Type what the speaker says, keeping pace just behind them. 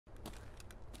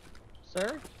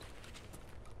Sir?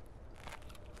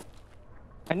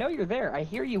 I know you're there. I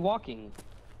hear you walking.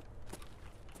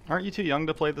 Aren't you too young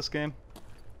to play this game?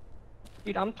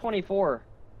 Dude, I'm 24.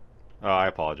 Oh, I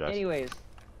apologize.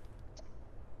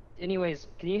 Anyways,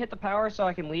 can you hit the power so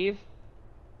I can leave?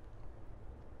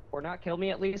 Or not kill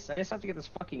me at least? I just have to get this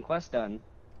fucking quest done.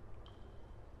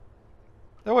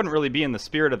 That wouldn't really be in the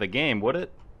spirit of the game, would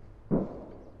it?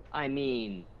 I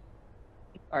mean,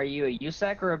 are you a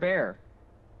USEC or a bear?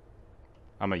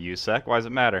 I'm a USEC. Why does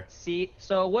it matter? See,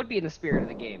 so it would be in the spirit of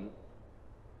the game.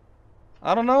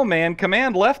 I don't know, man.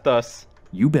 Command left us.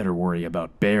 You better worry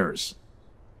about bears.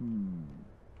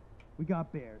 We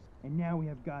got bears, and now we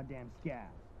have goddamn scabs.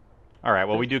 Alright,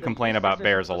 well, we do complain about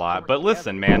bears a lot, but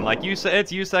listen, man, like, it's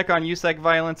USEC on USEC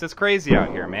violence. It's crazy out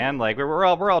here, man. Like, we're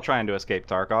all trying to escape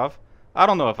Tarkov. I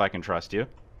don't know if I can trust you.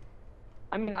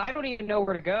 I mean, I don't even know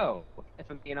where to go, if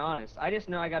I'm being honest. I just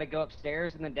know I gotta go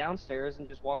upstairs and then downstairs and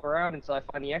just walk around until I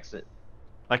find the exit.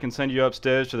 I can send you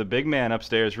upstairs to the big man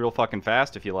upstairs real fucking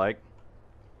fast if you like.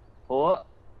 What?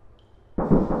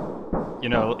 You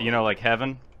know, like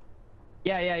heaven?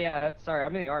 Yeah. Sorry,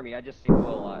 I'm in the army. I just say hua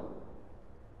a lot.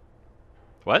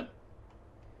 What?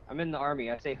 I'm in the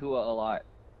army. I say hua a lot.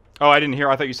 Oh, I didn't hear.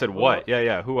 I thought you said Hua. what?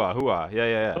 Yeah. Hua.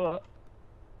 Yeah. Hua.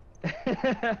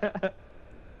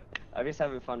 I'm just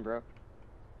having fun, bro.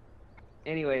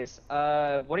 Anyways, what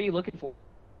are you looking for?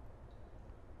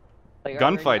 Like,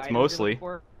 Gunfights mostly.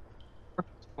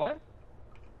 What?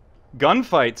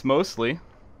 Gunfights mostly.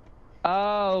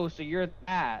 Oh, so you're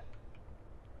that.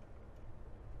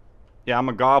 Yeah, I'm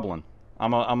a goblin.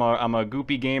 I'm a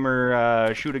goopy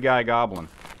gamer, shoot a guy goblin.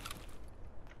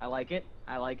 I like it.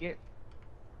 I like it.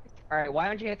 All right, why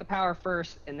don't you hit the power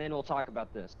first, and then we'll talk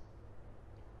about this.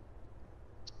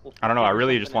 I don't know. I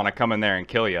really just want to come in there and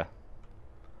kill you.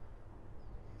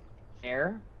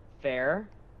 Fair.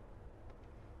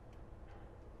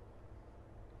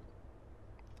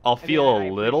 I'll feel I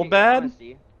a little appreciate your bad.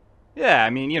 honesty. Yeah, I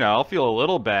mean, I'll feel a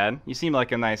little bad. You seem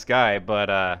like a nice guy, but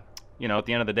at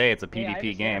the end of the day, it's a Hey, I PvP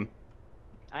understand. game.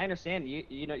 I understand.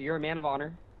 You know, you're a man of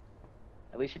honor.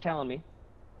 At least you're telling me.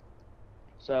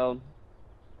 So,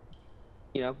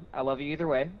 I love you either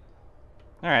way.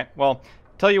 All right. Well,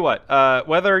 tell you what.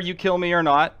 Whether you kill me or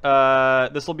not,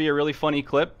 this will be a really funny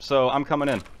clip. So I'm coming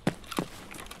in.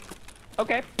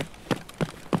 Okay.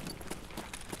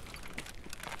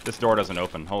 This door doesn't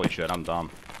open. Holy shit! I'm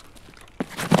dumb.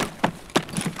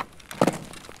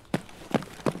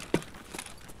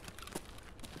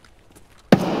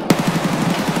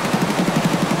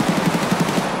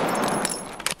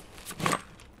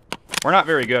 We're not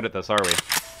very good at this, are we?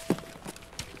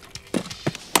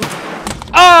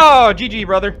 Oh, GG,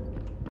 brother.